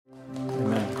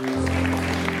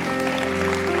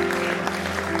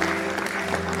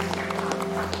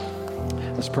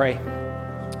Let's pray.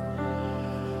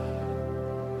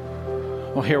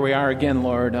 Well, here we are again,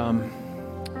 Lord.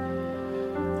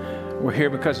 We're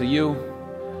here because of you.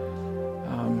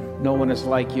 No one is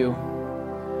like you.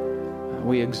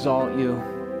 We exalt you.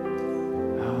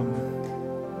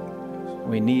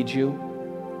 We need you.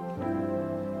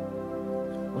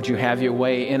 Would you have your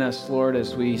way in us, Lord,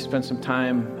 as we spend some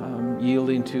time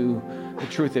yielding to the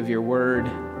truth of your word.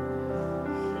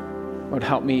 Lord,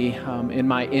 help me in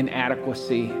my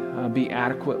inadequacy be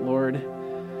adequate, Lord.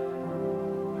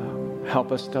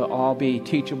 Help us to all be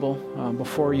teachable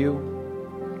before you.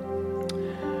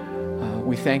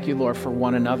 We thank you, Lord, for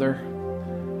one another.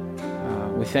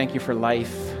 We thank you for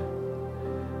life.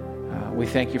 We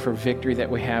thank you for victory that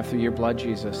we have through your blood,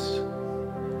 Jesus.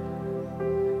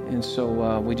 And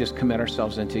so we just commit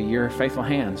ourselves into your faithful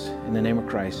hands in the name of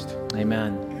Christ.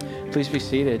 Amen. Please be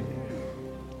seated.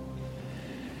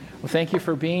 Well, thank you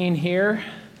for being here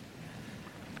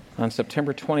on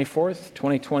September 24th,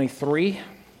 2023.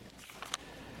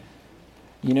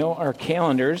 You know, our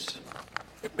calendars,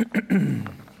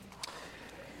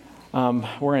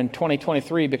 we're in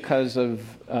 2023 because of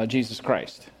Jesus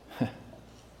Christ.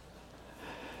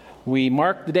 We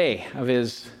mark the day of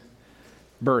his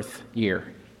birth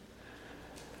year.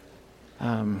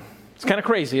 It's kind of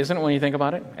crazy, isn't it, when you think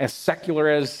about it? As secular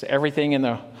as everything in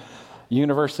the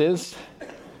universe is,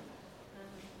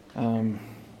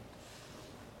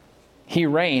 he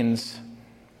reigns.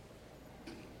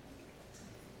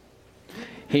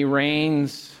 He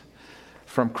reigns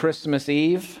from Christmas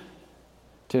Eve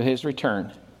to his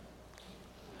return.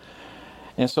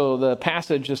 And so the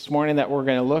passage this morning that we're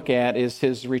going to look at is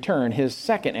his return, his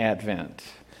second advent.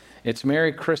 It's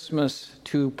Merry Christmas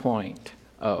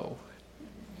 2.0.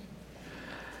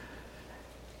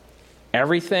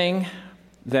 Everything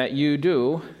that you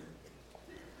do,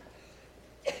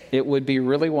 it would be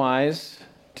really wise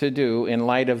to do in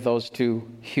light of those two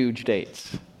huge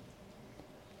dates,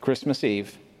 Christmas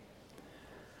Eve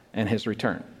and his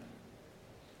return.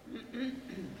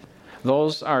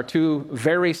 Those are two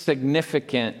very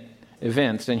significant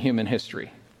events in human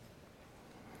history.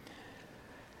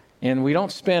 And we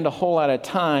don't spend a whole lot of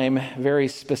time very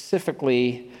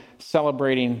specifically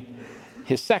celebrating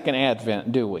his second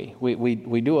advent, do we?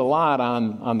 We do a lot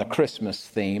on the Christmas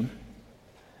theme.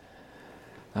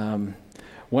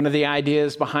 One of the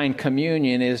ideas behind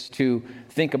communion is to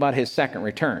think about his second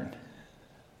return.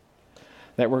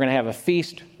 That we're going to have a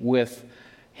feast with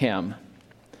him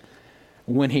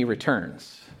when he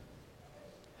returns.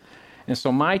 And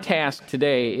so my task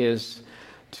today is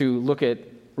to look at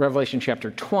Revelation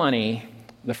chapter 20,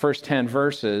 the first 10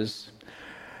 verses,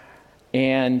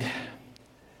 and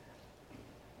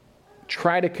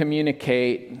try to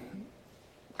communicate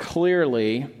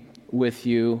clearly with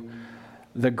you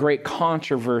the great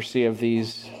controversy of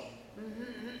these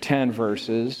 10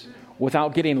 verses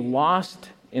without getting lost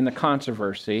in the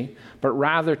controversy, but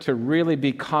rather to really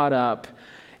be caught up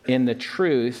in the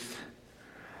truth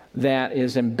that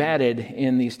is embedded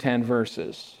in these 10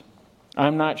 verses.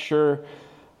 I'm not sure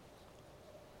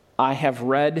I have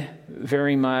read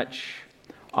very much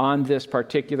on this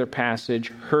particular passage,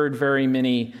 heard very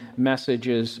many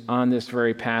messages on this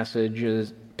very passage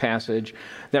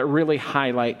that really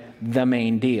highlight the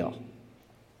main deal.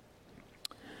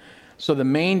 So the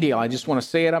main deal, I just want to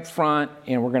say it up front,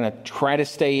 and we're going to try to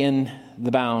stay in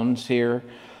the bounds here.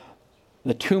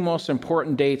 The two most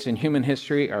important dates in human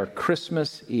history are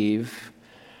Christmas Eve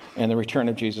and the return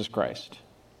of Jesus Christ.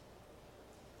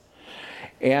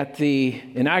 At the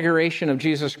inauguration of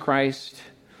Jesus Christ,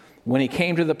 when he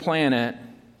came to the planet,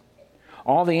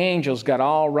 all the angels got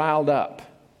all riled up,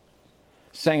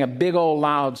 sang a big old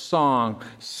loud song,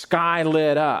 sky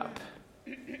lit up.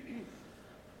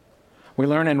 We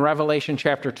learn in Revelation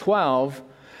chapter 12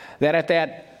 that at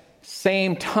that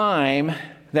same time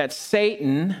that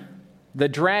Satan, the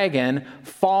dragon,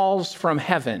 falls from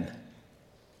heaven.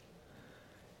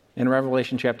 In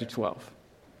Revelation chapter 12.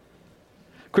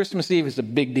 Christmas Eve is a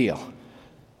big deal.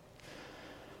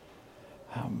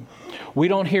 We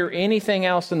don't hear anything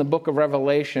else in the book of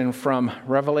Revelation from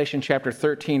Revelation chapter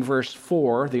 13, verse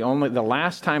 4, the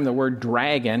last time the word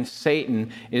dragon,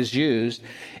 Satan, is used,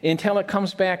 until it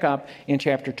comes back up in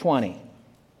chapter 20.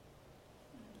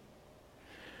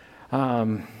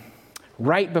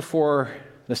 Right before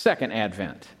the second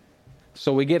advent.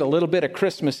 So we get a little bit of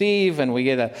Christmas Eve and we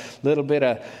get a little bit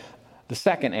of the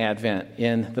second advent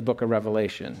in the book of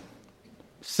Revelation.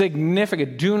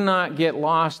 Significant. Do not get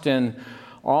lost in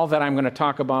all that I'm going to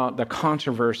talk about, the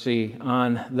controversy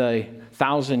on the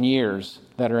 1,000 years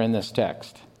that are in this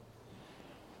text.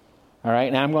 All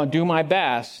right, now I'm going to do my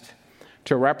best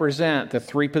to represent the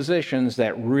three positions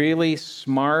that really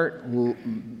smart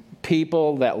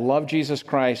people that love Jesus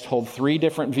Christ hold three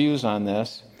different views on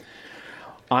this.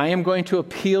 I am going to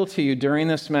appeal to you during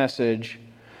this message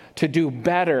to do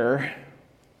better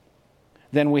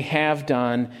than we have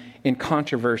done in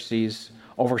controversies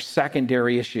over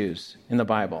secondary issues in the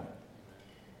Bible.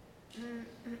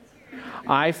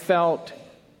 I felt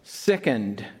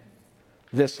sickened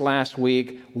this last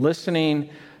week listening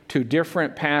to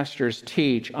different pastors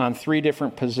teach on three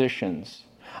different positions.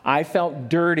 I felt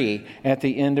dirty at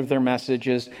the end of their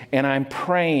messages, and I'm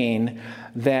praying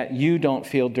that you don't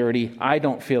feel dirty, I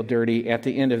don't feel dirty at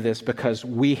the end of this, because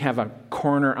we have a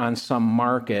corner on some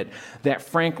market that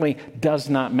frankly does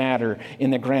not matter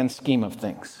in the grand scheme of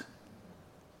things.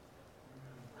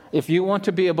 If you want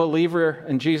to be a believer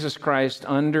in Jesus Christ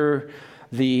under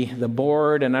the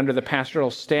board and under the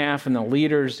pastoral staff and the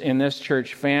leaders in this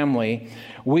church family,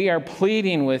 we are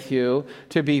pleading with you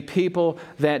to be people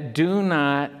that do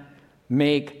not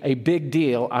make a big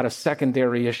deal out of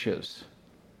secondary issues.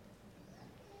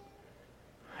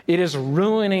 It is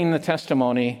ruining the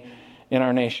testimony in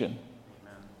our nation.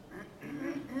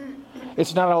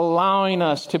 It's not allowing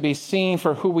us to be seen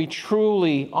for who we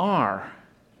truly are.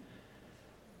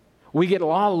 We get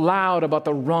all loud about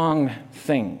the wrong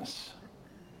things.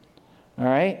 All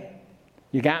right?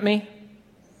 You got me?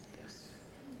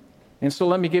 And so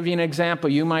let me give you an example.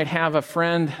 You might have a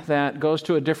friend that goes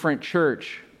to a different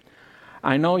church.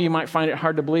 I know you might find it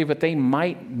hard to believe, but they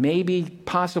might maybe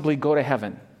possibly go to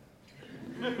heaven.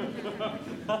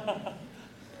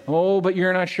 Oh, but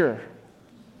you're not sure.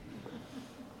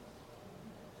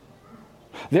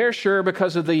 They're sure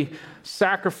because of the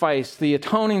sacrifice, the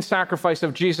atoning sacrifice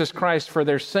of Jesus Christ for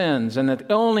their sins, and that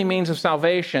the only means of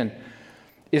salvation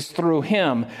is through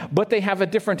Him. But they have a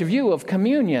different view of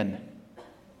communion.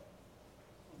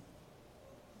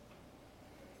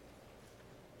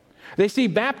 They see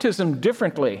baptism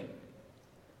differently.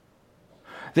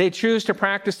 They choose to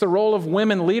practice the role of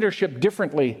women leadership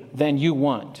differently than you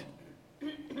want.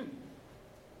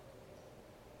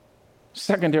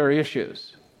 Secondary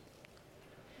issues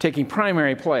taking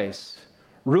primary place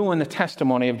ruin the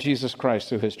testimony of Jesus Christ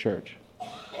through His church.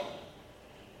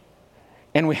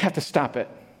 And we have to stop it.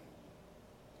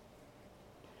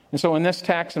 And so in this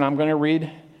text, and I'm going to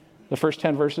read the first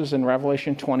 10 verses in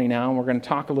Revelation 20 now, and we're going to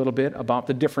talk a little bit about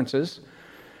the differences.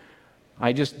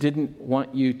 I just didn't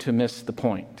want you to miss the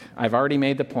point. I've already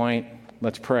made the point.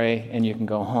 Let's pray, and you can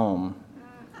go home.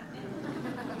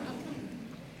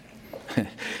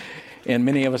 And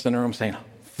many of us in the room saying,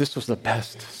 this was the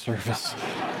best service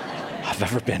I've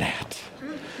ever been at,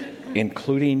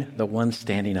 including the one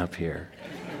standing up here.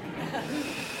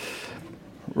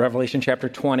 Revelation chapter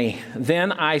 20.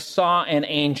 Then I saw an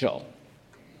angel.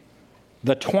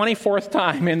 The 24th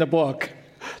time in the book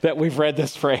that we've read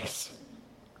this phrase.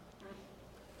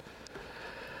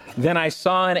 Then I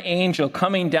saw an angel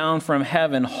coming down from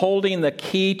heaven holding the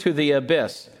key to the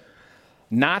abyss.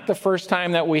 Not the first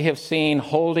time that we have seen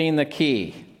holding the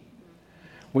key.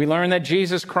 We learn that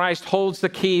Jesus Christ holds the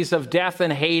keys of death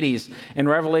and Hades in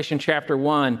Revelation chapter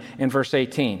 1 and verse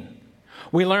 18.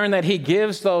 We learn that He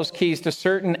gives those keys to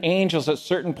certain angels at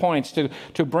certain points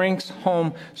to bring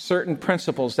home certain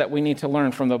principles that we need to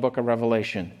learn from the book of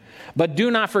Revelation. But do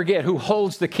not forget who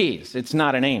holds the keys. It's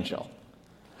not an angel.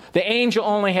 The angel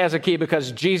only has a key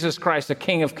because Jesus Christ, the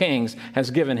King of Kings,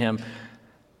 has given him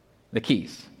the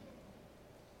keys.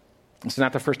 It's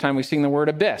not the first time we've seen the word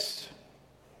abyss.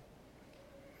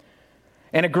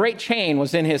 And a great chain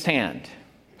was in his hand.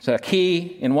 So a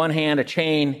key in one hand, a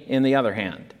chain in the other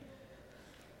hand.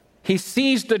 He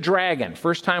seized the dragon.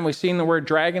 First time we've seen the word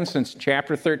dragon since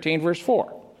chapter 13, verse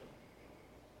 4.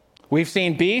 We've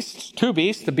seen beasts, two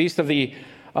beasts, the beast of the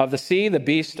sea, the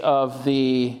beast of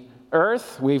the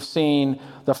earth. We've seen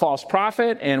the false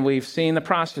prophet, and we've seen the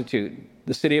prostitute,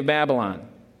 the city of Babylon.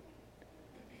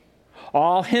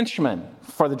 All henchmen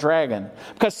for the dragon.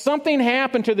 Because something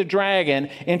happened to the dragon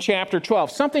in chapter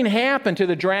 12. Something happened to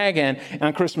the dragon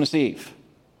on Christmas Eve.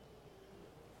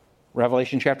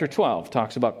 Revelation chapter 12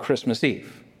 talks about Christmas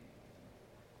Eve.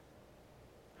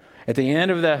 At the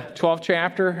end of the 12th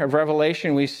chapter of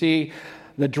Revelation, we see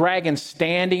the dragon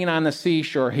standing on the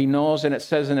seashore. He knows, and it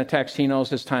says in the text, he knows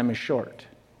his time is short.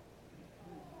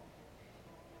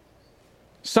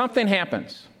 Something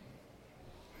happens.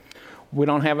 We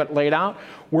don't have it laid out.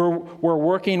 We're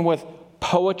working with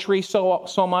poetry so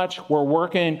much. We're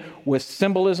working with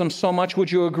symbolism so much.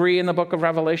 Would you agree in the book of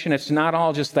Revelation? It's not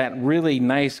all just that really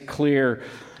nice, clear,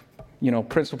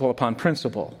 principle upon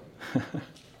principle.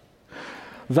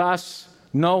 Thus,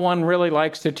 no one really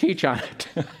likes to teach on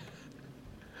it.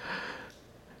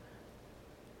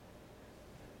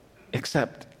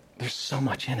 except there's so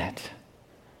much in it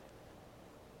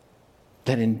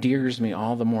that endears me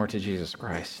all the more to Jesus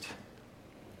Christ.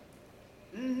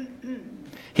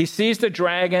 He sees the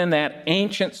dragon, that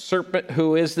ancient serpent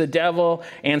who is the devil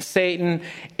and Satan,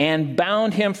 and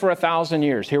bound him for 1,000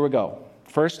 years. Here we go.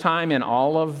 First time in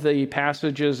all of the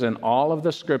passages and all of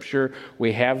the scripture,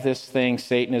 we have this thing,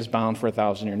 Satan is bound for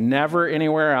 1,000 years. Never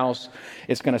anywhere else.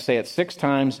 It's going to say it 6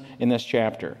 times in this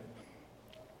chapter.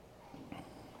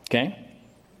 Okay?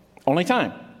 Only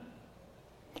time.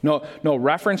 No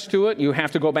reference to it. You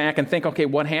have to go back and think, okay,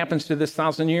 what happens to this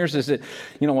 1,000 years? Is it,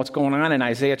 what's going on in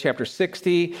Isaiah chapter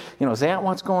 60? Is that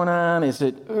what's going on? Is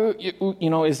it,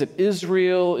 is it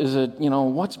Israel? Is it,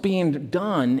 what's being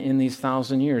done in these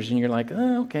 1,000 years? And you're like,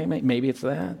 okay, maybe it's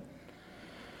that.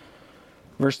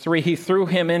 Verse 3, he threw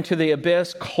him into the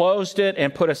abyss, closed it,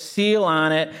 and put a seal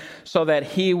on it so that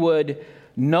he would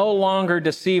no longer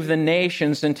deceive the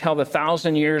nations until the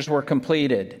 1,000 years were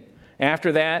completed.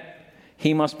 After that,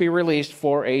 he must be released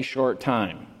for a short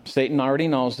time. Satan already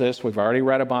knows this. We've already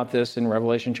read about this in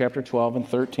Revelation chapter 12 and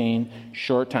 13.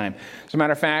 Short time. As a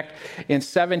matter of fact, in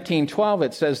 17:12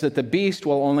 it says that the beast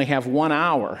will only have 1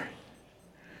 hour,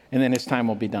 and then his time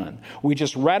will be done. We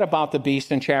just read about the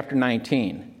beast in chapter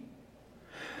 19.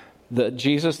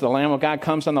 Jesus, the Lamb of God,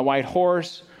 comes on the white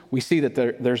horse. We see that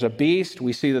there's a beast.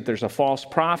 We see that there's a false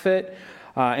prophet.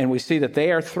 And we see that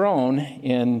they are thrown,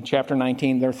 in chapter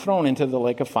 19, they're thrown into the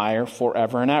lake of fire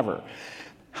forever and ever.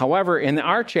 However, in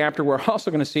our chapter, we're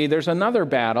also going to see there's another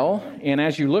battle. And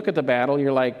as you look at the battle,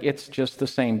 you're like, it's just the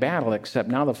same battle, except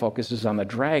now the focus is on the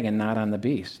dragon, not on the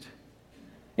beast.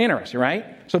 Interesting, right?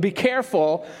 So be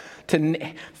careful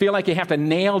to feel like you have to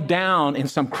nail down in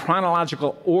some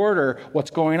chronological order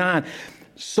what's going on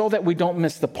so that we don't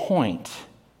miss the point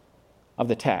of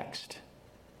the text.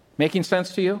 Making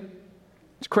sense to you?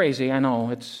 It's crazy, I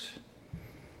know.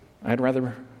 I'd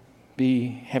rather be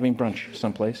having brunch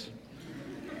someplace.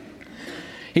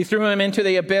 He threw him into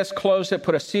the abyss, closed it,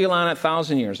 put a seal on it,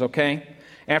 1,000 years, okay?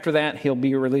 After that, he'll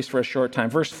be released for a short time.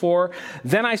 Verse 4,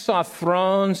 then I saw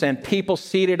thrones and people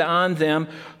seated on them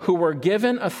who were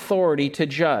given authority to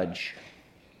judge.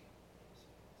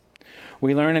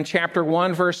 We learn in chapter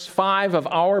 1, verse 5 of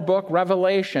our book,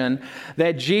 Revelation,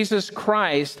 that Jesus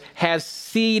Christ has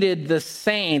seated the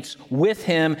saints with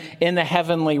him in the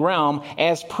heavenly realm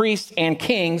as priests and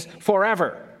kings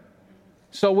forever.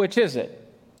 So which is it?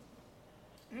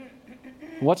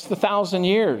 What's the 1,000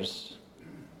 years?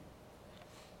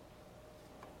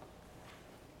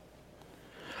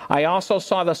 I also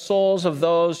saw the souls of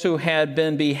those who had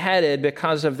been beheaded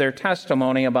because of their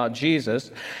testimony about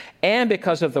Jesus and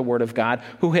because of the word of God,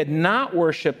 who had not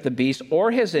worshipped the beast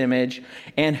or his image,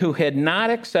 and who had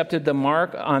not accepted the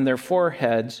mark on their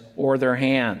foreheads or their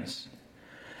hands.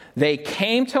 They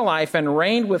came to life and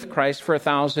reigned with Christ for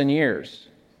 1,000 years.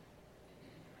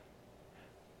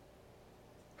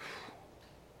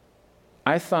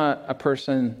 I thought a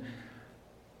person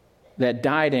that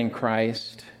died in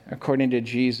Christ, according to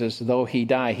Jesus, though he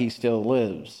die, he still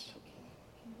lives.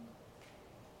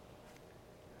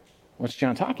 What's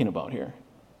John talking about here?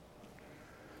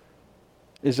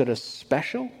 Is it a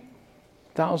special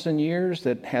 1,000 years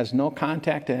that has no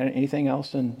contact to anything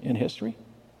else in history?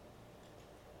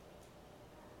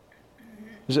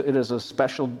 It is a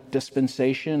special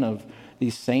dispensation of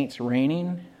these saints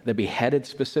reigning, the beheaded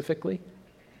specifically?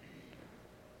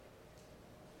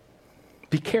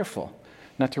 Be careful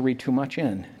not to read too much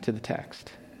into the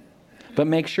text, but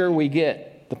make sure we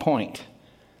get the point.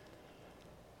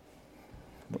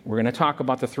 We're going to talk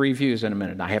about the 3 views in a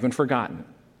minute. I haven't forgotten.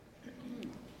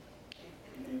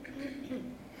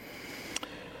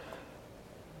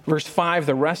 Verse 5,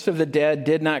 the rest of the dead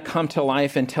did not come to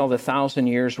life until the 1,000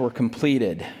 years were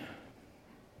completed.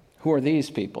 Who are these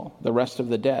people, the rest of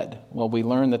the dead? Well, we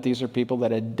learn that these are people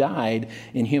that had died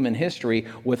in human history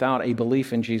without a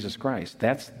belief in Jesus Christ.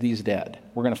 That's these dead.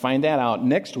 We're going to find that out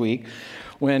next week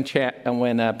when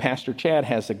Pastor Chad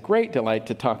has a great delight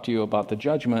to talk to you about the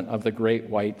judgment of the great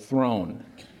white throne.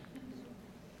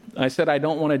 I said I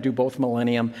don't want to do both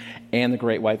millennium and the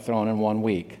great white throne in 1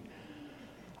 week.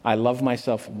 I love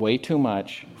myself way too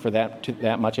much for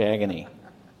that much agony.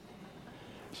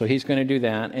 So he's going to do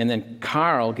that. And then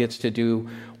Carl gets to do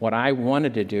what I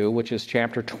wanted to do, which is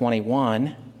chapter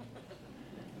 21.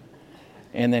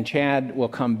 And then Chad will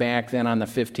come back then on the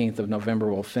 15th of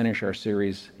November. We'll finish our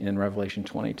series in Revelation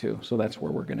 22. So that's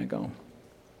where we're going to go.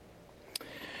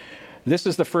 This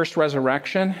is the first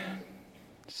resurrection.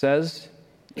 It says,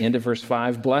 end of verse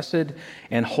 5, blessed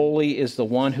and holy is the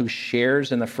one who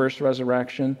shares in the first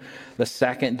resurrection. The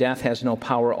second death has no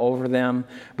power over them,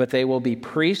 but they will be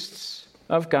priests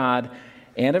of God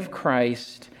and of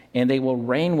Christ, and they will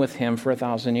reign with him for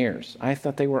 1,000 years. I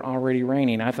thought they were already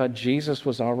reigning. I thought Jesus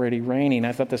was already reigning.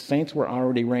 I thought the saints were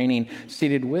already reigning,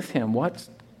 seated with him. What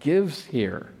gives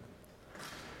here?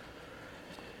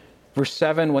 Verse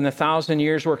 7, when the 1,000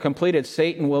 years were completed,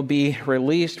 Satan will be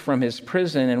released from his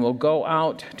prison and will go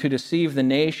out to deceive the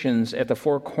nations at the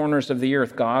four corners of the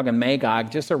earth, Gog and Magog,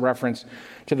 just a reference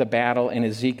to the battle in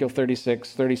Ezekiel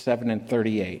 36, 37, and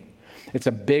 38. It's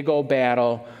a big old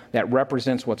battle that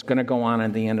represents what's going to go on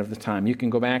at the end of the time. You can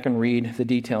go back and read the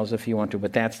details if you want to,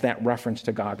 but that's that reference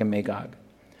to Gog and Magog.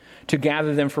 To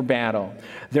gather them for battle.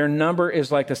 Their number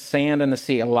is like the sand in the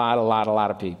sea, a lot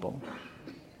of people.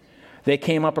 They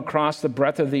came up across the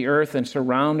breadth of the earth and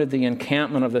surrounded the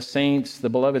encampment of the saints, the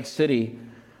beloved city.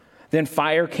 Then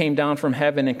fire came down from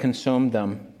heaven and consumed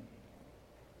them.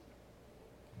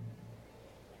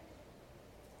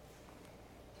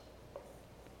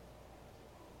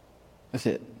 That's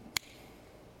it.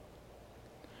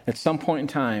 At some point in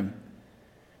time,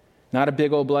 not a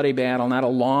big old bloody battle, not a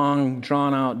long,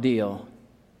 drawn-out deal.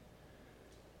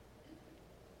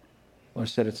 Lord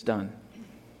said, it's done.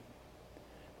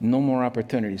 No more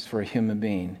opportunities for a human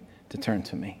being to turn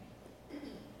to me.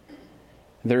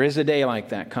 There is a day like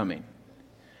that coming.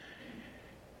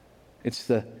 It's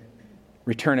the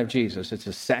return of Jesus. It's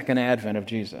the second advent of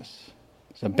Jesus.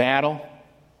 It's a battle.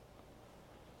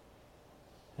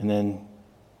 And then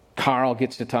Carl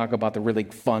gets to talk about the really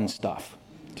fun stuff.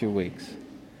 2 weeks.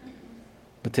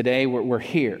 But today we're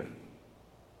here.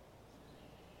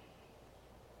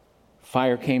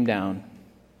 Fire came down.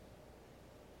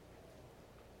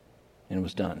 And it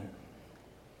was done.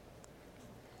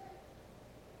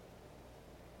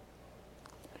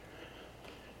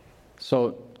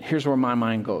 So here's where my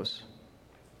mind goes.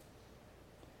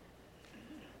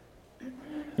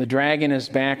 The dragon is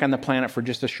back on the planet for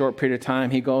just a short period of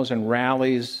time. He goes and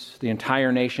rallies the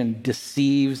entire nation,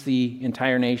 deceives the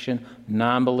entire nation,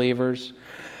 non-believers.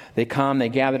 They come, they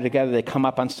gather together, they come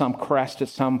up on some crest at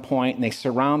some point, and they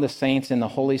surround the saints in the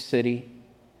holy city.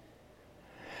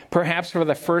 Perhaps for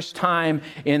the first time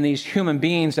in these human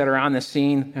beings that are on the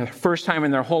scene, the first time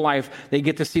in their whole life, they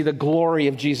get to see the glory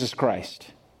of Jesus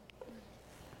Christ.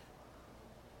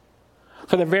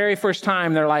 For the very first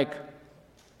time, they're like,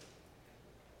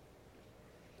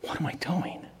 what am I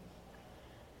doing?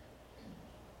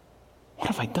 What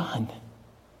have I done?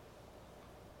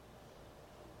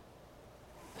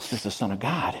 This is the Son of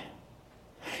God.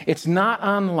 It's not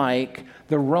unlike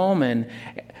the Roman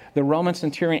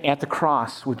centurion at the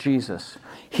cross with Jesus.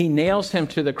 He nails him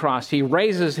to the cross. He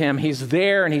raises him. He's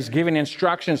there and he's giving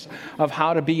instructions of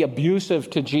how to be abusive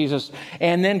to Jesus.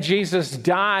 And then Jesus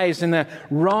dies and the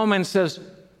Roman says,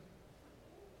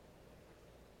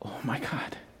 oh my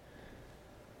God,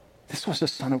 this was the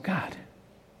Son of God.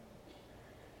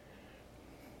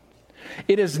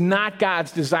 It is not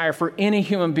God's desire for any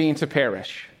human being to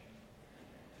perish.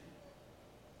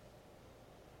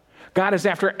 God is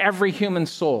after every human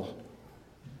soul.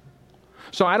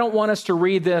 So I don't want us to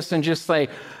read this and just say,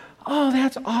 oh,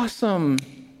 that's awesome.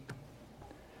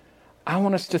 I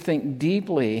want us to think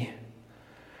deeply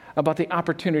about the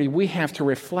opportunity we have to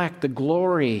reflect the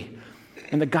glory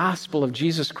and the gospel of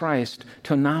Jesus Christ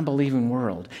to a non-believing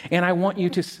world. And I want you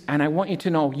to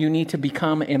know you need to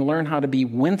become and learn how to be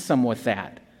winsome with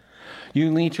that. You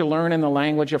need to learn in the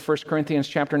language of 1 Corinthians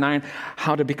chapter 9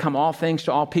 how to become all things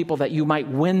to all people that you might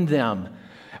win them.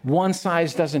 One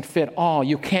size doesn't fit all.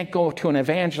 You can't go to an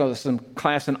evangelism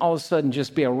class and all of a sudden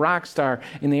just be a rock star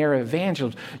in the area of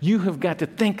evangelism. You have got to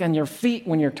think on your feet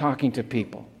when you're talking to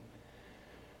people.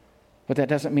 But that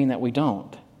doesn't mean that we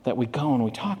don't. That we go and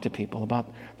we talk to people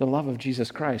about the love of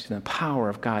Jesus Christ and the power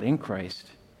of God in Christ.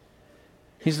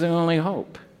 He's the only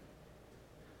hope.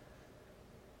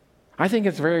 I think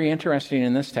it's very interesting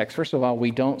in this text. First of all,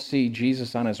 we don't see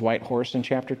Jesus on his white horse in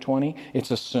chapter 20. It's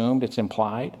assumed, it's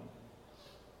implied.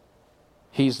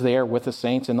 He's there with the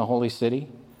saints in the holy city.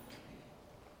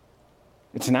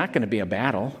 It's not going to be a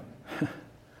battle.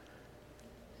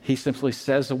 He simply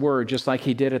says a word just like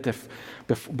he did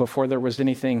before there was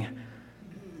anything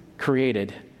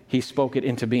created. He spoke it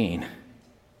into being.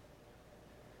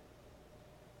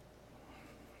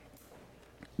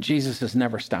 Jesus has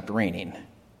never stopped reigning.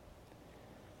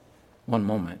 One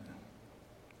moment.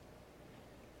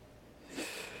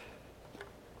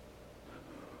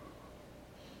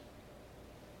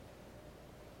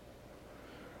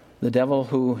 The devil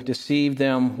who deceived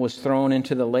them was thrown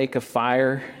into the lake of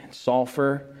fire and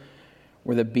sulfur,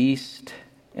 where the beast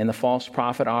and the false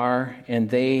prophet are, and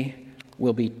they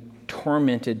will be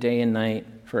tormented day and night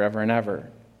forever and ever.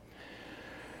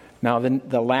 Now,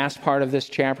 the last part of this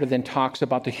chapter then talks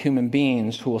about the human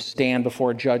beings who will stand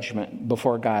before judgment,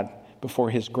 before God, before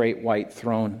his great white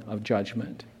throne of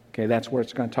judgment. Okay, that's where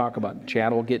it's going to talk about.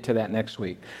 Chad will get to that next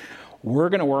week. We're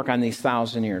going to work on these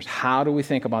 1,000 years. How do we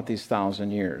think about these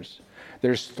 1,000 years?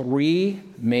 There's 3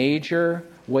 major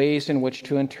ways in which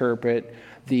to interpret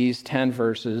these 10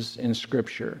 verses in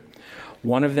Scripture.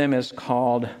 One of them is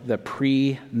called the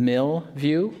pre-mill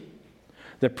view.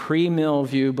 The pre-mill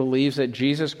view believes that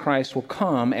Jesus Christ will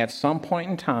come at some point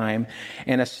in time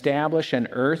and establish an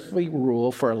earthly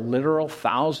rule for a literal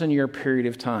 1,000-year period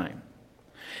of time,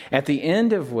 at the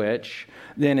end of which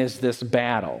then is this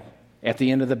battle. At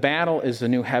the end of the battle is the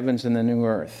new heavens and the new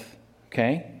earth.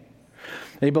 Okay?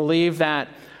 They believe that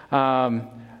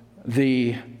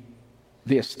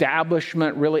the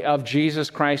establishment really of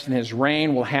Jesus Christ and his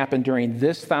reign will happen during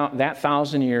that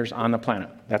 1,000 years on the planet.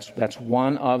 That's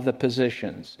one of the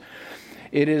positions.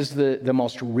 It is the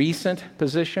most recent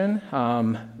position.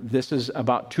 This is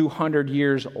about 200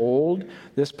 years old,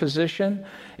 this position.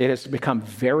 It has become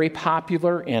very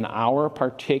popular in our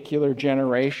particular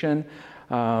generation.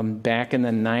 Back in the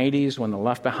 90s when the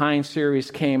Left Behind series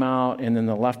came out, and then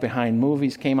the Left Behind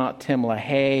movies came out, Tim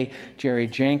LaHaye, Jerry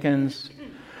Jenkins.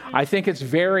 I think it's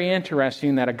very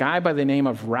interesting that a guy by the name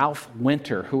of Ralph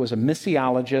Winter, who was a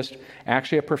missiologist,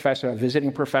 actually a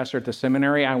visiting professor at the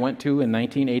seminary I went to in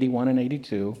 1981 and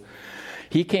 82,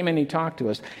 he came in and he talked to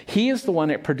us. He is the one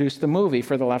that produced the movie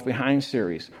for the Left Behind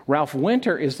series. Ralph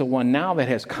Winter is the one now that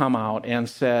has come out and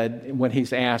said, when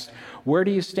he's asked, where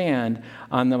do you stand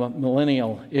on the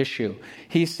millennial issue?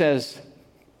 He says,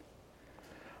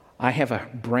 I have a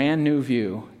brand new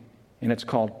view, and it's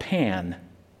called Pan.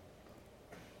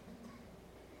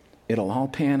 It'll all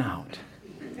pan out.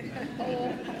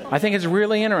 I think it's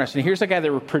really interesting. Here's a guy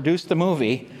that produced the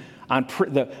movie on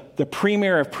the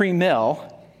premiere of Pre-Mill,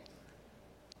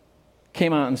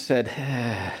 came out and said,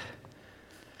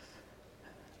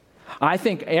 I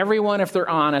think everyone, if they're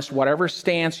honest, whatever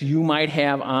stance you might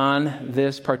have on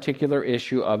this particular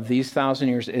issue of these 1,000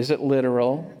 years, is it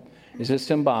literal? Is it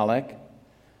symbolic?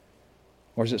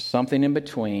 Or is it something in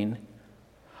between?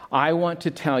 I want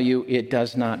to tell you it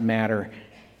does not matter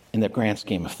in the grand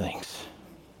scheme of things.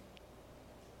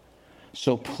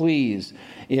 So please,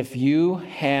 if you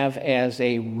have as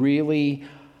a really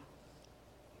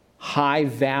high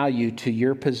value to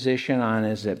your position on,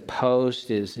 is it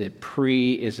post, is it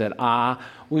pre, is it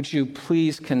would you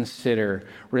please consider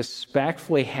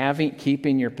respectfully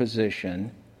keeping your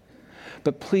position,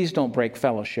 but please don't break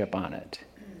fellowship on it.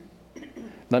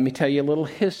 Let me tell you a little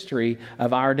history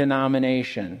of our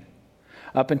denomination.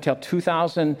 Up until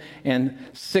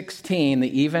 2016,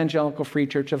 the Evangelical Free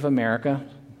Church of America,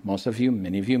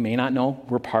 many of you may not know,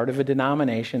 we're part of a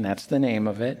denomination, that's the name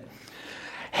of it,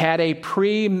 had a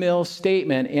pre-mill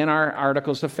statement in our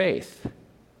Articles of Faith.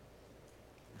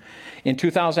 In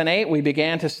 2008, we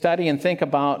began to study and think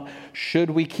about, should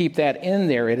we keep that in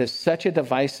there? It is such a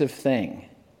divisive thing.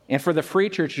 And for the Free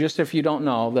Church, just if you don't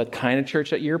know, the kind of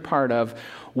church that you're part of,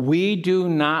 we do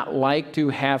not like to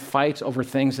have fights over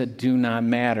things that do not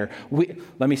matter.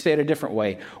 Let me say it a different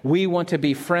way. We want to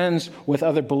be friends with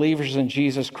other believers in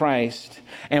Jesus Christ,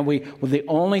 and the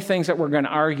only things that we're going to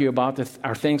argue about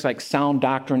are things like sound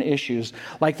doctrine issues,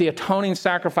 like the atoning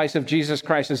sacrifice of Jesus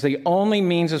Christ is the only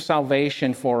means of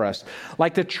salvation for us.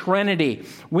 Like the Trinity,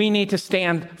 we need to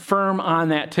stand firm on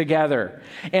that together.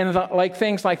 And like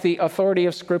things like the authority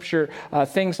of Scripture,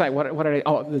 things like,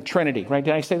 the Trinity, right?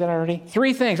 Did I say that already?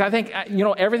 3 things. I think,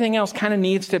 everything else kind of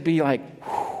needs to be like,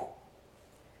 whew.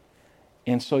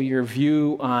 And so your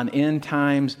view on end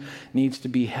times needs to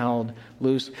be held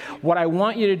loose. What I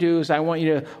want you to do is I want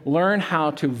you to learn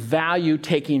how to value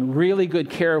taking really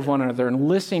good care of one another and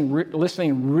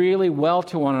listening really well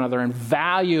to one another and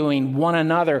valuing one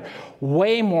another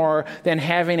way more than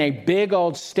having a big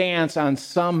old stance on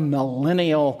some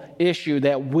millennial issue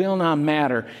that will not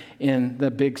matter in the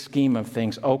big scheme of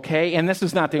things, okay? And this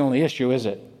is not the only issue, is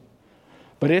it?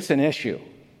 But it's an issue.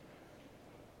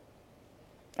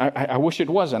 I wish it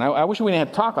wasn't. I wish we didn't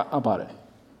have to talk about it.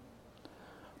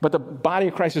 But the body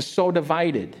of Christ is so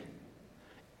divided.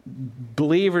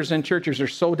 Believers in churches are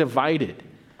so divided.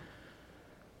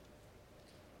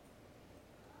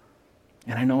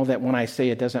 And I know that when I say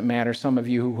it doesn't matter, some of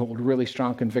you who hold really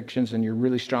strong convictions and you're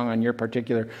really strong on your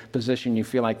particular position, you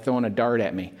feel like throwing a dart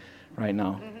at me right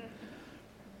now. Mm-hmm.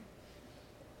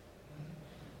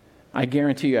 I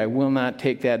guarantee you I will not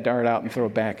take that dart out and throw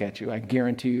it back at you. I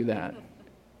guarantee you that.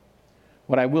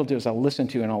 What I will do is I'll listen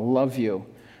to you and I'll love you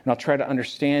and I'll try to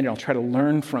understand you, I'll try to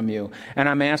learn from you. And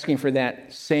I'm asking for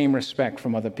that same respect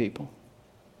from other people.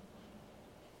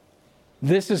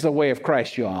 This is the way of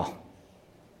Christ, you all.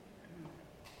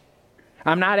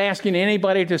 I'm not asking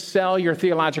anybody to sell your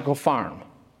theological farm.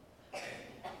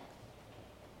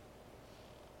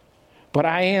 But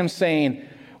I am saying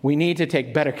we need to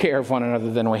take better care of one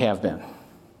another than we have been.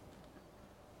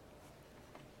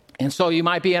 And so you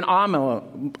might be an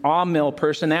all-mill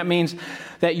person. That means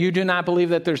that you do not believe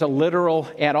that there's a literal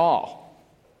at all.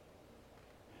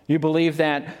 You believe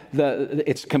that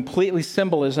it's completely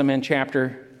symbolism in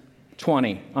chapter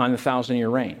 20 on the 1,000-year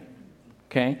reign.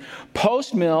 Okay?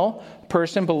 Post-mill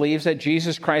person believes that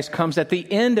Jesus Christ comes at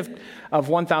the end of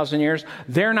 1,000 years.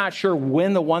 They're not sure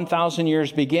when the 1,000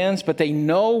 years begins, but they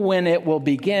know when it will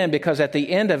begin because at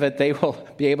the end of it, they will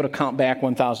be able to count back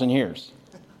 1,000 years.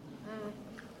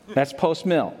 That's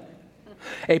post-mill.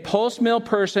 A post-mill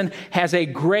person has a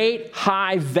great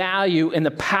high value in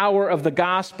the power of the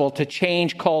gospel to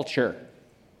change culture.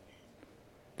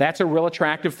 That's a real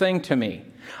attractive thing to me.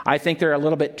 I think they're a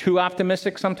little bit too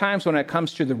optimistic sometimes when it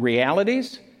comes to the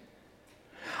realities.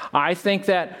 I think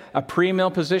that a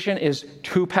pre-mill position is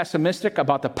too pessimistic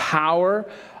about the power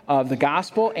of the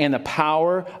gospel and the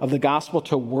power of the gospel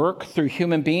to work through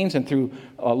human beings and through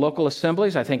local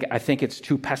assemblies. I think it's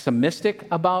too pessimistic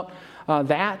about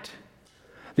that.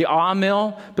 The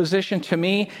all-mill position, to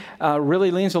me,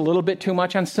 really leans a little bit too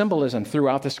much on symbolism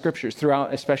throughout the scriptures,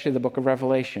 throughout especially the book of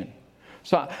Revelation.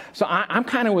 So I'm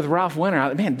kind of with Ralph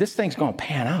Winter. Man, this thing's going to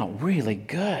pan out really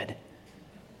good.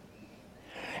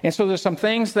 And so there's some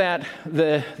things that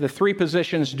the three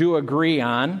positions do agree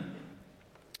on.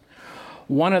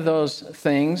 One of those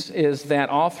things is that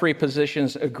all three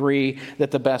positions agree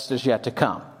that the best is yet to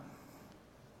come.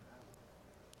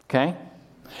 Okay?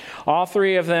 All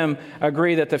three of them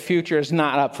agree that the future is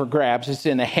not up for grabs. It's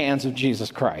in the hands of Jesus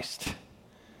Christ.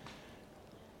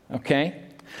 Okay?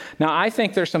 Now, I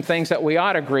think there's some things that we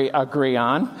ought to agree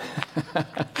on.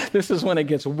 This is when it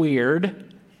gets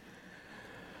weird.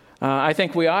 I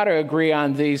think we ought to agree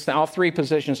on these. All three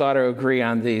positions ought to agree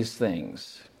on these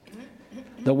things.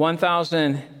 The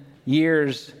 1,000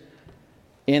 years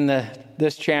in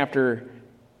this chapter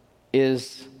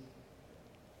is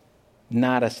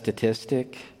not a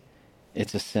statistic.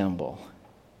 It's a symbol.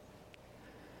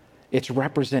 It's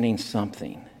representing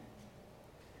something.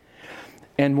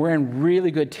 And we're in really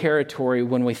good territory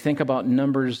when we think about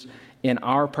numbers in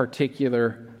our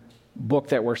particular book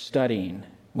that we're studying.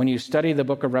 When you study the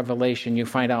book of Revelation, you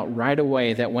find out right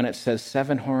away that when it says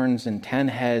 7 horns and 10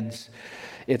 heads,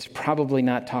 it's probably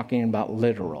not talking about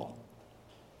literal.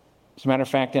 As a matter of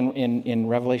fact, in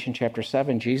Revelation chapter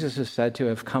 7, Jesus is said to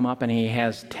have come up and he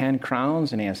has 10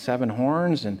 crowns and he has 7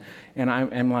 horns. And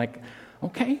I'm like,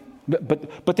 okay,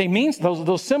 but they mean,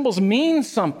 those symbols mean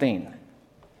something.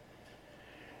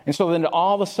 And so then to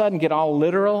all of a sudden get all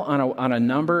literal on a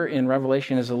number in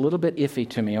Revelation is a little bit iffy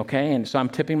to me, okay? And so I'm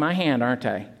tipping my hand, aren't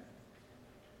I?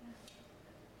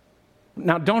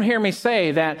 Now, don't hear me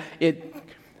say that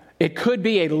it could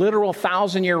be a literal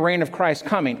 1,000-year reign of Christ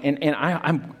coming, and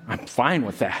I'm fine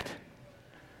with that.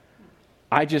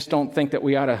 I just don't think that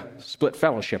we ought to split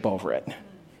fellowship over it.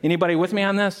 Anybody with me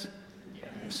on this?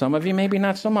 Some of you maybe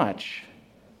not so much.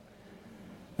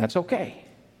 That's okay.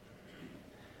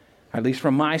 At least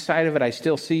from my side of it, I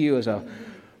still see you as a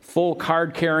full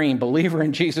card-carrying believer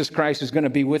in Jesus Christ who's going to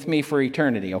be with me for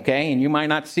eternity, okay? And you might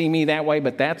not see me that way,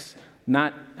 but that's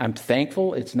not, I'm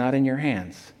thankful it's not in your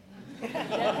hands.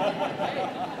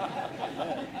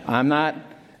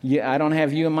 I don't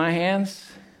have you in my hands,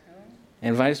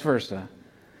 and vice versa.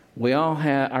 We all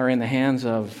are in the hands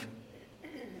of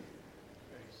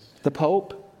the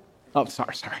Pope. Oh,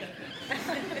 sorry.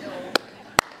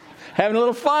 Having a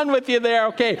little fun with you there.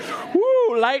 Okay.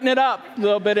 Woo, lighten it up a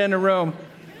little bit in the room.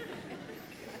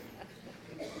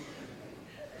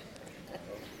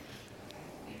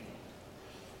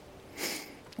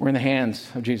 We're in the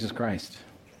hands of Jesus Christ.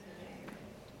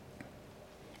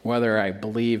 Whether I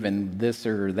believe in this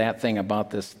or that thing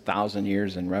about this 1,000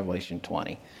 years in Revelation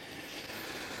 20.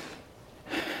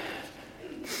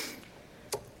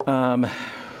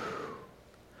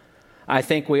 I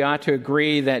think we ought to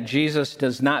agree that Jesus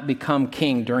does not become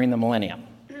king during the millennium.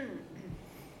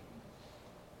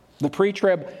 The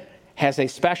pre-trib has a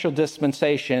special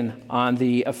dispensation on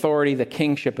the authority, the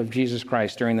kingship of Jesus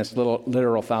Christ during this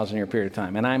literal 1,000-year period of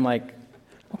time. And I'm like,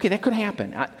 okay, that could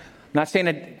happen. I'm not saying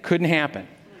it couldn't happen.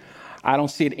 I don't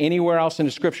see it anywhere else in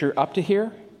the Scripture up to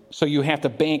here, so you have to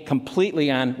bank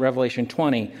completely on Revelation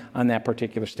 20 on that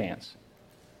particular stance.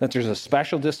 That there's a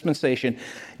special dispensation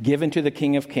given to the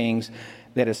King of Kings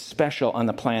that is special on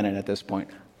the planet at this point.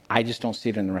 I just don't see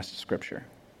it in the rest of Scripture.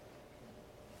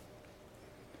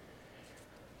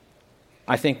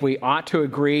 I think we ought to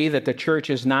agree that the church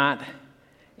is not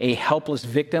a helpless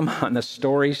victim on the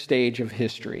story stage of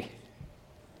history.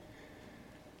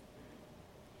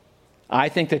 I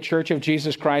think the Church of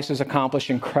Jesus Christ has accomplished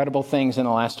incredible things in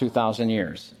the last 2,000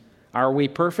 years. Are we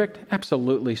perfect?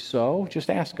 Absolutely so. Just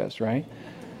ask us, right?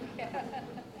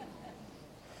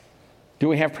 Do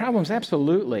we have problems?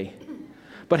 Absolutely.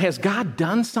 But has God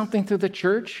done something through the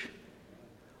church?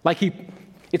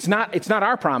 It's not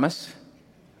our promise.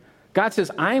 God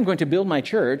says, I am going to build my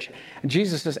church.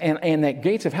 Jesus says, and the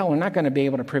gates of hell are not going to be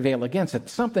able to prevail against it.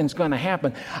 Something's going to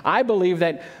happen. I believe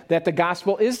that the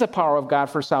gospel is the power of God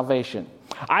for salvation.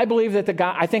 I believe that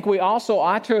I think we also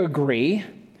ought to agree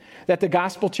that the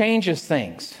gospel changes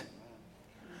things.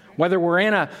 Whether we're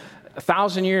in a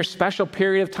 1,000-year special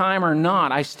period of time or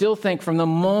not, I still think from the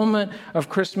moment of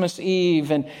Christmas Eve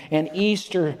and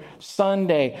Easter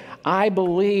Sunday, I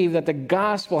believe that the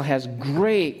gospel has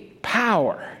great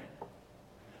power.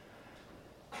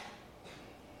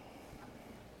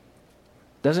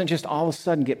 Doesn't just all of a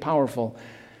sudden get powerful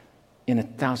in a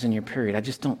 1,000-year period. I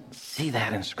just don't see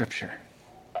that in Scripture.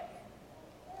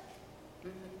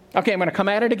 Okay, I'm going to come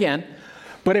at it again.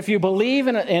 But if you believe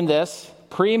in this,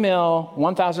 pre-mill,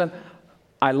 1,000,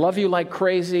 I love you like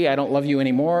crazy. I don't love you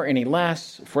any more, any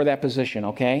less for that position,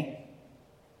 okay?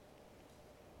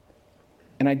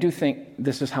 And I do think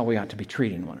this is how we ought to be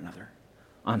treating one another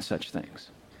on such things.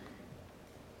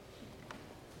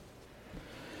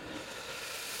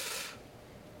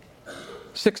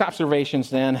 Six observations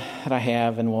then that I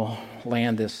have, and we'll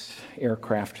land this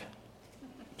aircraft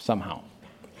somehow.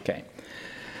 Okay.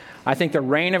 I think the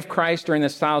reign of Christ during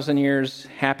this 1,000 years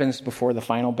happens before the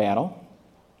final battle.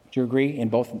 Do you agree? In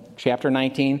both chapter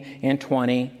 19 and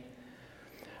 20,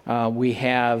 we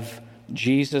have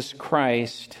Jesus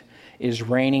Christ is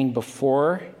reigning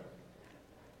before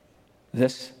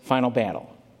this final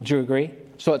battle. Do you agree?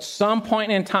 So at some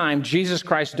point in time, Jesus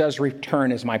Christ does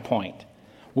return, is my point.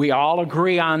 We all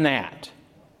agree on that.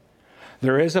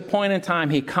 There is a point in time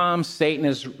he comes, Satan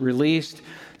is released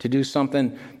to do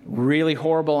something really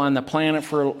horrible on the planet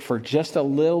for just a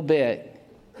little bit.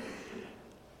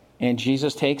 And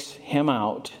Jesus takes him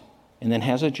out and then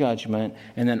has a judgment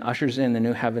and then ushers in the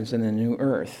new heavens and the new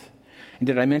earth. And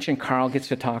did I mention Carl gets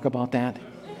to talk about that?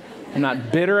 I'm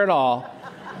not bitter at all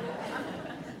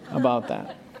about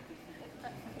that.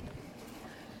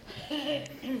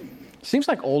 Seems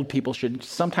like old people should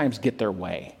sometimes get their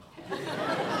way.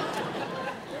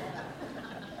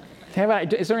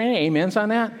 Is there any amens on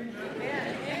that?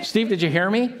 Amen. Steve, did you hear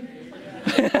me?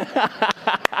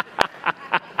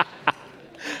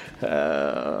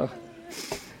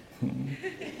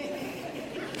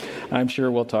 I'm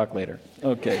sure we'll talk later.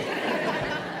 Okay.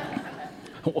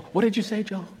 What did you say,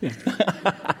 Joe? Yeah.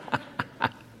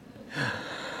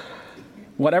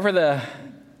 Whatever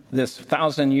this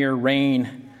 1,000-year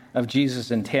reign of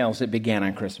Jesus entails, it began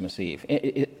on Christmas Eve.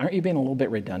 Aren't you being a little bit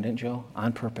redundant, Joe?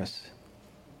 On purpose.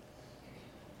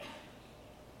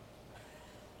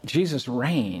 Jesus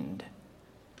reigned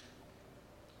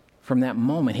from that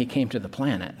moment he came to the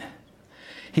planet.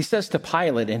 He says to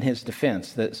Pilate in his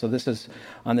defense, so this is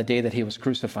on the day that he was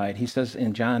crucified, he says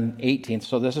in John 18,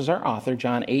 so this is our author,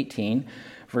 John 18,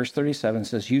 verse 37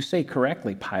 says, "You say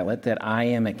correctly, Pilate, that I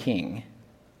am a king.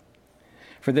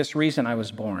 For this reason I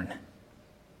was born.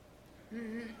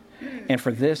 And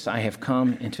for this I have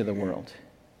come into the world."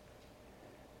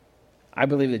 I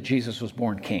believe that Jesus was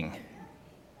born king.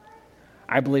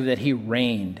 I believe that he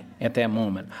reigned at that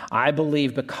moment. I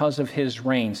believe because of his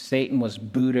reign, Satan was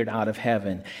booted out of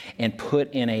heaven and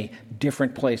put in a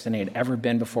different place than he had ever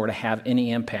been before to have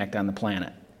any impact on the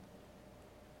planet.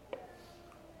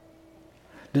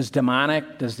 Does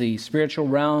the spiritual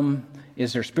realm,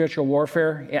 is there spiritual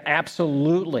warfare? Yeah,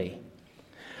 absolutely.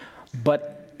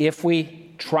 But if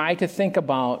we try to think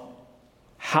about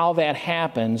how that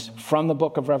happens from the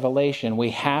book of Revelation, we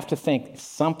have to think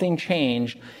something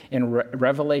changed in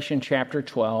Revelation chapter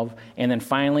 12, and then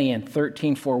finally in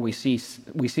 13:4 we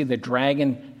see the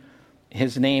dragon.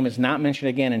 His name is not mentioned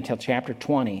again until chapter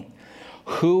 20.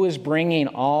 Who is bringing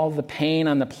all the pain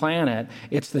on the planet?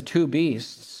 It's the two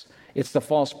beasts. It's the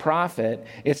false prophet.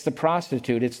 It's the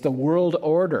prostitute. It's the world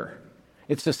order.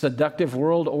 It's the seductive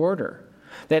world order.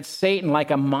 That Satan, like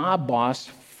a mob boss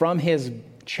from his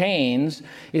chains,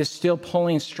 is still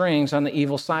pulling strings on the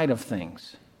evil side of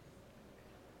things.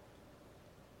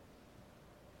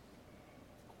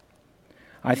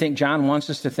 I think John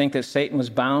wants us to think that Satan was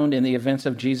bound in the events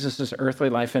of Jesus' earthly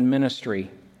life and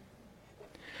ministry.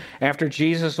 After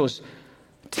Jesus was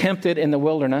tempted in the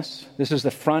wilderness, this is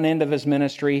the front end of his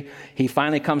ministry, he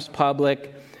finally comes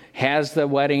public, has the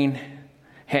wedding,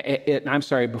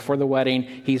 before the wedding,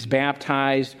 he's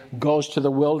baptized, goes to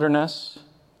the wilderness.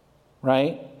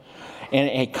 right? And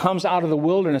he comes out of the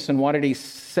wilderness, and what did he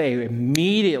say?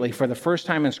 Immediately, for the first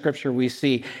time in Scripture, we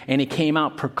see, and he came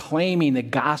out proclaiming the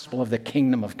gospel of the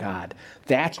kingdom of God.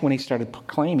 That's when he started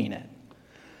proclaiming it.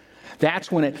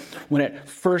 That's when it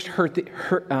first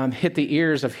hit the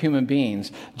ears of human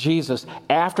beings. Jesus,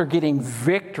 after getting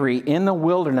victory in the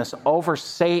wilderness over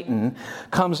Satan,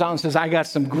 comes out and says, I got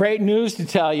some great news to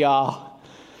tell y'all.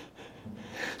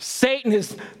 Satan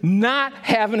is not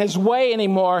having his way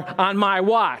anymore on my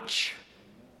watch.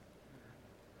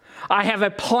 I have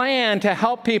a plan to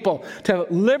help people, to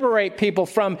liberate people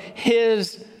from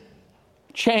his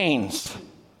chains.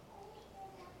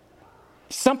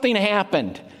 Something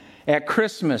happened at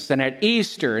Christmas and at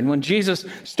Easter, and when Jesus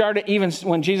started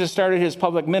his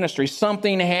public ministry,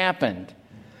 something happened.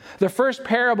 The first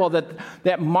parable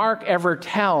that Mark ever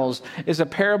tells is a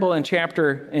parable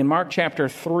in Mark chapter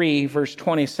 3, verse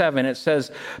 27. It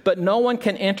says, "But no one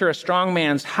can enter a strong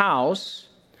man's house."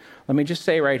 Let me just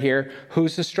say right here,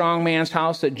 who's the strong man's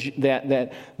house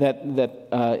that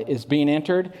is being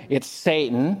entered? It's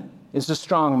Satan is the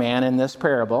strong man in this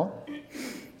parable.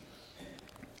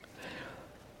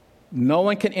 No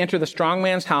one can enter the strong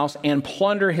man's house and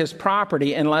plunder his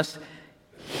property unless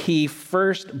he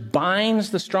first binds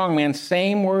the strong man.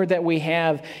 Same word that we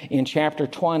have in chapter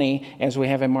 20 as we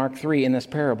have in Mark 3 in this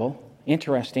parable.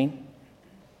 Interesting.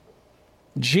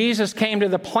 Jesus came to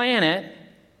the planet,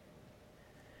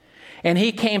 and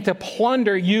he came to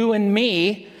plunder you and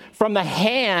me from the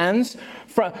hands,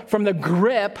 from the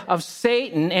grip of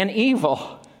Satan and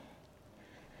evil.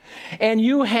 And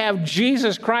you have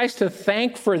Jesus Christ to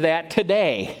thank for that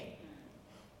today.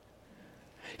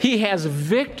 He has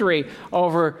victory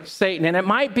over Satan. And it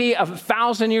might be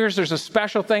 1,000 years there's a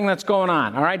special thing that's going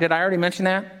on. All right, did I already mention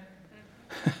that?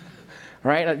 All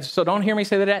right, so don't hear me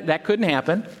say that couldn't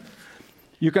happen.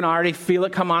 You can already feel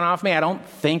it come on off me. I don't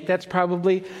think that's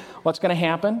probably what's going to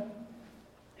happen.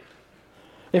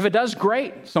 If it does,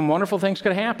 great. Some wonderful things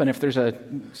could happen if there's a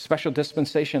special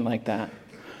dispensation like that.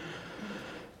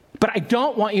 But I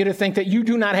don't want you to think that you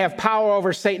do not have power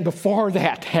over Satan before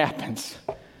that happens.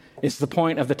 It's the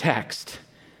point of the text.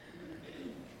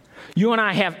 You and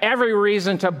I have every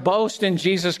reason to boast in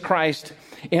Jesus Christ,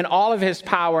 in all of his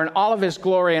power and all of his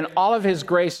glory and all of his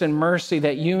grace and mercy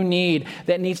that you need,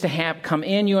 that needs to come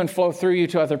in you and flow through you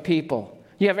to other people.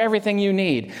 You have everything you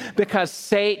need because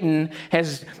Satan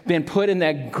has been put in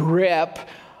the grip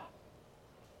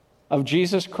of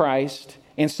Jesus Christ,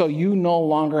 and so you no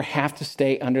longer have to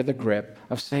stay under the grip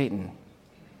of Satan.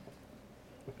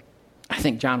 I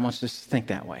think John wants us to think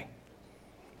that way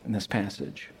in this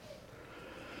passage.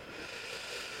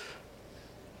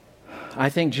 I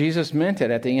think Jesus meant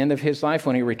it at the end of his life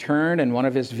when he returned, and one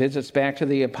of his visits back to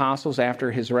the apostles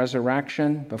after his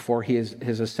resurrection, before his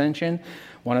ascension.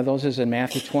 One of those is in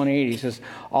Matthew 28. He says,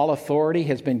 "All authority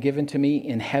has been given to me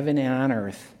in heaven and on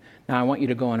earth. Now I want you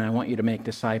to go and I want you to make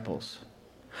disciples."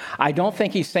 I don't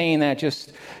think he's saying that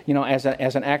just, as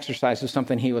an exercise of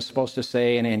something he was supposed to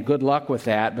say, and good luck with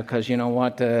that, because you know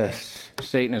what?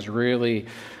 Satan is really,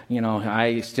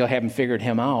 I still haven't figured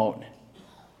him out.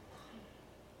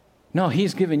 No,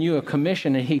 he's given you a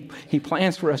commission that he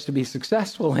plans for us to be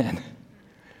successful in.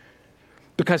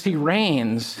 Because he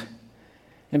reigns,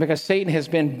 and because Satan has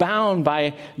been bound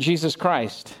by Jesus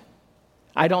Christ.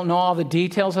 I don't know all the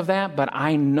details of that, but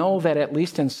I know that at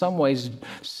least in some ways,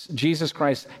 Jesus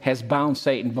Christ has bound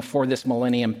Satan before this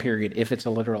millennium period, if it's a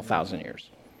literal 1,000 years.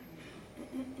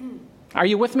 Are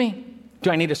you with me?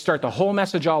 Do I need to start the whole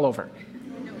message all over?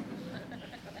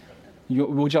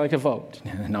 Would you like to vote?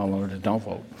 No, Lord, don't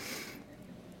vote.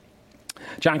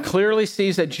 John clearly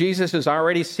sees that Jesus is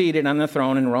already seated on the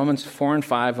throne in Romans 4 and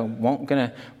 5. I'm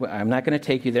not going to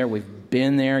take you there. We've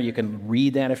been there. You can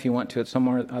read that if you want to at some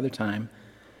other time.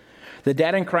 The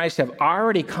dead in Christ have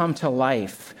already come to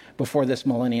life before this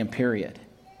millennium period.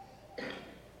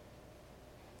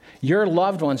 Your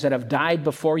loved ones that have died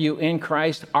before you in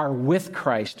Christ are with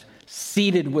Christ,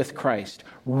 seated with Christ,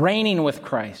 reigning with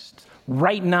Christ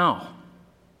right now.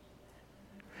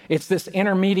 It's this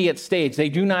intermediate stage. They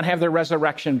do not have their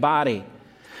resurrection body,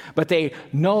 but they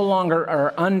no longer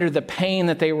are under the pain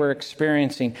that they were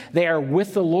experiencing. They are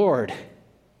with the Lord.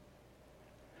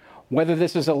 Whether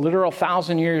this is a literal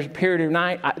 1,000 years period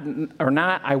or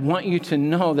not, I want you to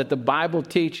know that the Bible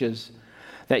teaches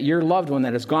that your loved one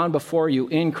that has gone before you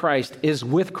in Christ is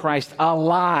with Christ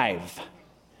alive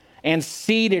and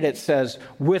seated, it says,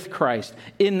 with Christ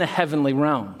in the heavenly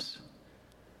realms.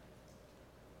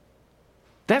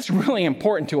 That's really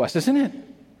important to us, isn't it?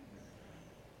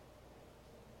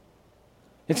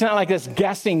 It's not like this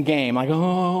guessing game, like,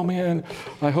 oh man,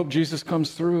 I hope Jesus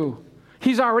comes through.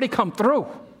 He's already come through.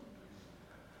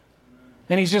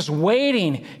 And he's just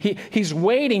waiting. He's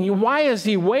waiting. Why is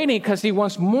he waiting? Because he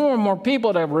wants more and more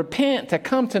people to repent, to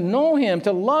come to know him,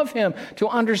 to love him, to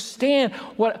understand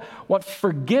what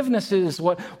forgiveness is,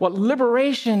 what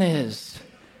liberation is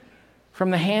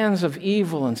from the hands of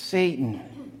evil and Satan,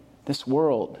 this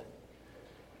world.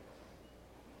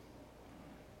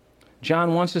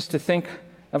 John wants us to think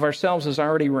of ourselves as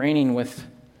already reigning with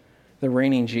the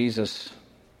reigning Jesus.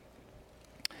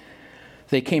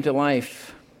 They came to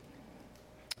life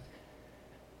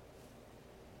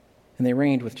and they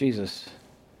reigned with Jesus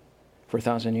for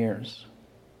 1,000 years.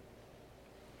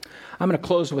 I'm going to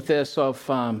close with this. So if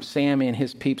Sammy and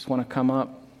his peeps want to come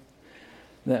up,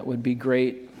 that would be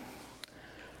great.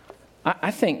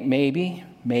 I think maybe,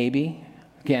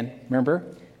 again, remember,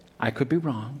 I could be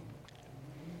wrong.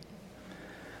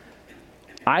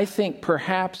 I think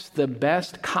perhaps the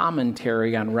best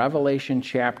commentary on Revelation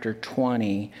chapter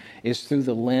 20 is through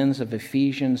the lens of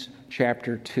Ephesians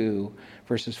chapter 2,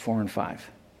 verses 4 and 5.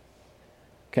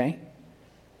 Okay?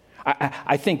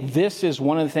 I think this is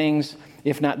one of the things,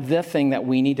 if not the thing, that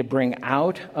we need to bring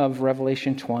out of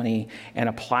Revelation 20 and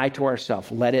apply to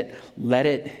ourselves. Let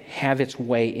it have its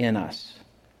way in us.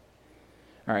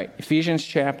 All right, Ephesians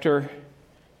chapter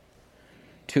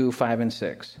 2, 5, and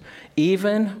 6.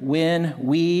 Even when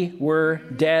we were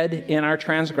dead in our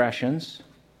transgressions,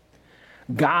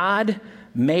 God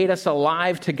made us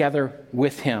alive together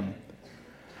with him.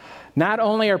 Not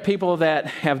only are people that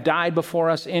have died before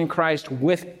us in Christ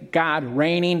with God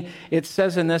reigning, it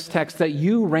says in this text that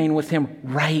you reign with him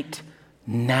right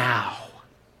now.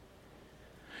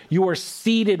 You are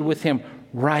seated with him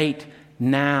right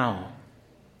now.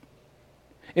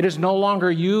 It is no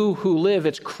longer you who live,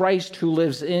 it's Christ who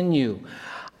lives in you.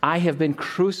 I have been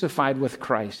crucified with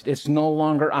Christ. It's no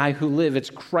longer I who live, it's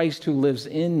Christ who lives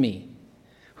in me,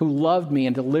 who loved me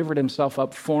and delivered himself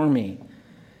up for me.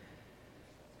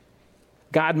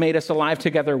 God made us alive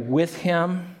together with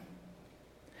him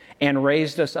and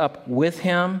raised us up with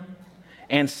him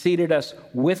and seated us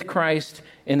with Christ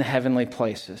in the heavenly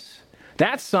places.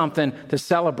 That's something to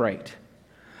celebrate.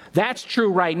 That's true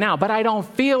right now, but I don't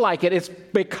feel like it. It's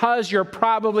because you're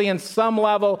probably in some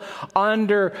level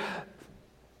under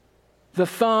the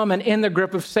thumb and in the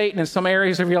grip of Satan in some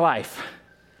areas of your life.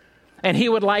 And he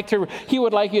would like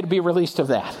you to be released of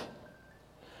that.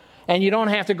 And you don't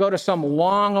have to go to some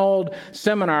long old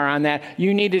seminar on that.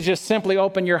 You need to just simply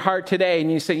open your heart today and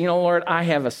you say, you know, Lord, I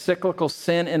have a cyclical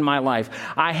sin in my life.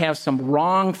 I have some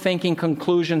wrong thinking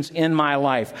conclusions in my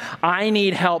life. I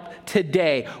need help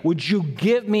today. Would you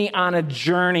get me on a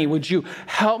journey? Would you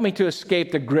help me to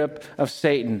escape the grip of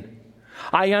Satan?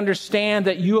 I understand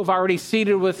that you have already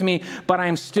seated with me, but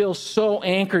I'm still so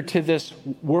anchored to this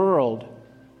world.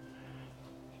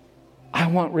 I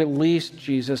want release,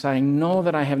 Jesus. I know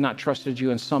that I have not trusted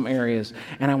you in some areas,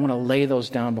 and I want to lay those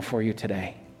down before you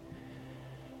today.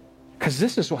 Because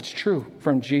this is what's true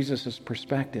from Jesus'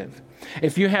 perspective.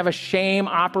 If you have a shame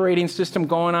operating system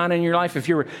going on in your life, if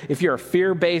you're a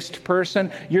fear-based person,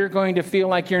 you're going to feel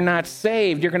like you're not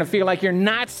saved. You're going to feel like you're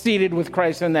not seated with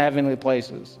Christ in the heavenly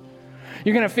places.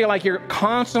 You're going to feel like you're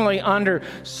constantly under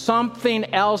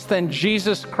something else than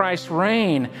Jesus Christ's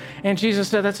reign. And Jesus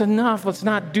said, that's enough. Let's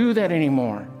not do that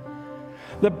anymore.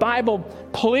 The Bible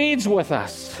pleads with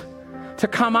us to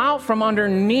come out from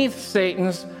underneath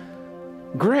Satan's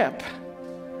grip.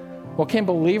 Well, can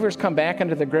believers come back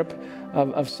under the grip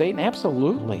of Satan?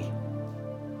 Absolutely.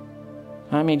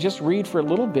 I mean, just read for a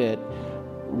little bit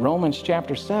Romans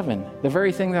chapter 7. The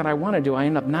very thing that I want to do, I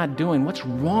end up not doing. What's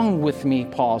wrong with me,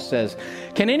 Paul says.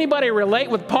 Can anybody relate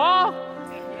with Paul?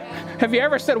 Have you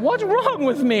ever said, what's wrong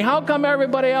with me? How come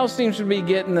everybody else seems to be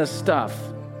getting this stuff?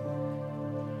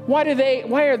 Why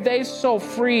are they so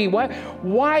free?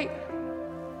 Why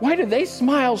do they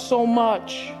smile so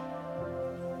much?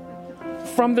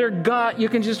 From their gut, you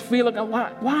can just feel it.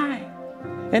 Why?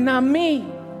 And not me.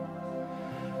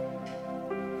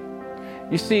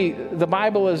 You see, the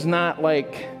Bible is not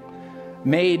like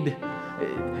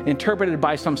interpreted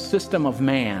by some system of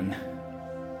man.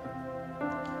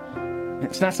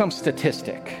 It's not some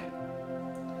statistic.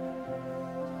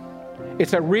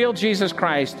 It's a real Jesus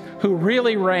Christ who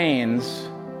really reigns,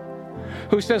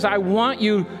 who says, I want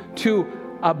you to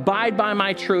abide by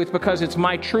my truth because it's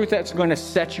my truth that's going to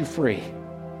set you free.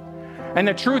 And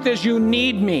the truth is you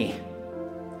need me.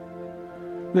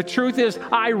 The truth is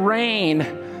I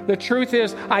reign. The truth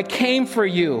is I came for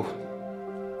you.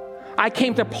 I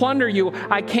came to plunder you.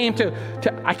 I'm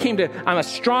a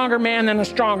stronger man than a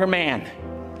stronger man.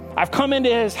 I've come into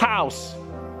his house.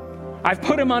 I've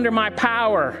put him under my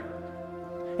power.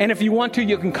 And if you want to,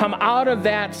 you can come out of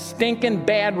that stinking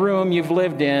bad room you've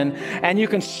lived in and you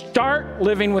can start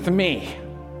living with me.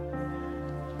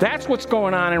 That's what's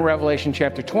going on in Revelation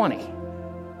chapter 20.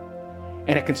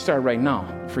 And it can start right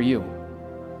now for you.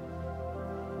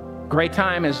 Great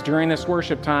time is during this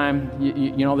worship time.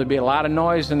 You know, there'd be a lot of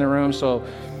noise in the room, so,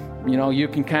 you know, you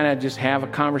can kind of just have a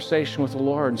conversation with the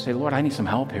Lord and say, Lord, I need some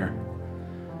help here.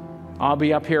 I'll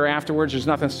be up here afterwards. There's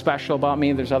nothing special about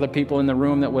me. There's other people in the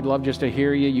room that would love just to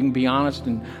hear you. You can be honest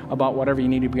about whatever you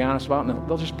need to be honest about, and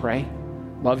they'll just pray,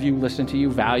 love you, listen to you,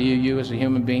 value you as a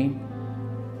human being.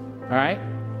 All right?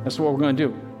 That's what we're going to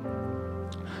do.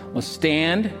 Let's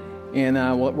stand, and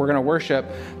we're going to worship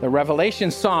the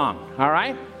Revelation song. All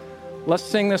right? Let's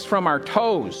sing this from our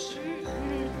toes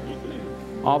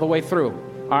all the way through.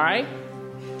 All right?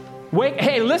 Wait,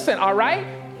 hey, listen, all right?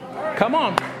 Come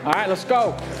on. All right, let's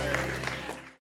go.